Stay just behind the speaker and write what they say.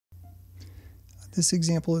This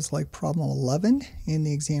example is like problem 11 in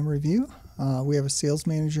the exam review. We have a sales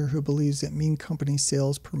manager who believes that mean company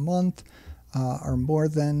sales per month are more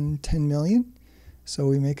than 10 million. So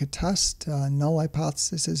we make a test. Null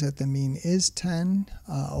hypothesis is that the mean is 10.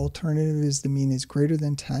 Alternative is the mean is greater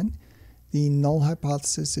than 10. The null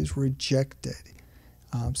hypothesis is rejected.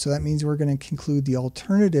 So that means we're going to conclude the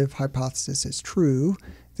alternative hypothesis is true.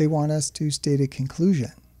 They want us to state a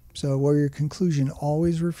conclusion. So where your conclusion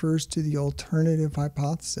always refers to the alternative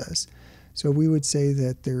hypothesis. So we would say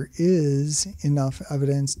that there is enough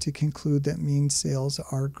evidence to conclude that mean sales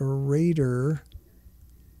are greater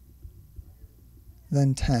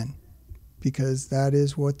than 10, because that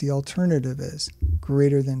is what the alternative is,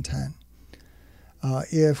 greater than 10.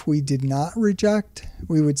 If we did not reject,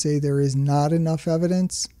 we would say there is not enough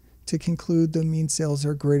evidence to conclude the mean sales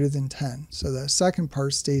are greater than 10. So the second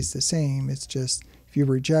part stays the same. It's just if you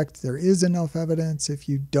reject, there is enough evidence. If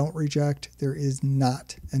you don't reject, there is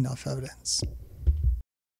not enough evidence.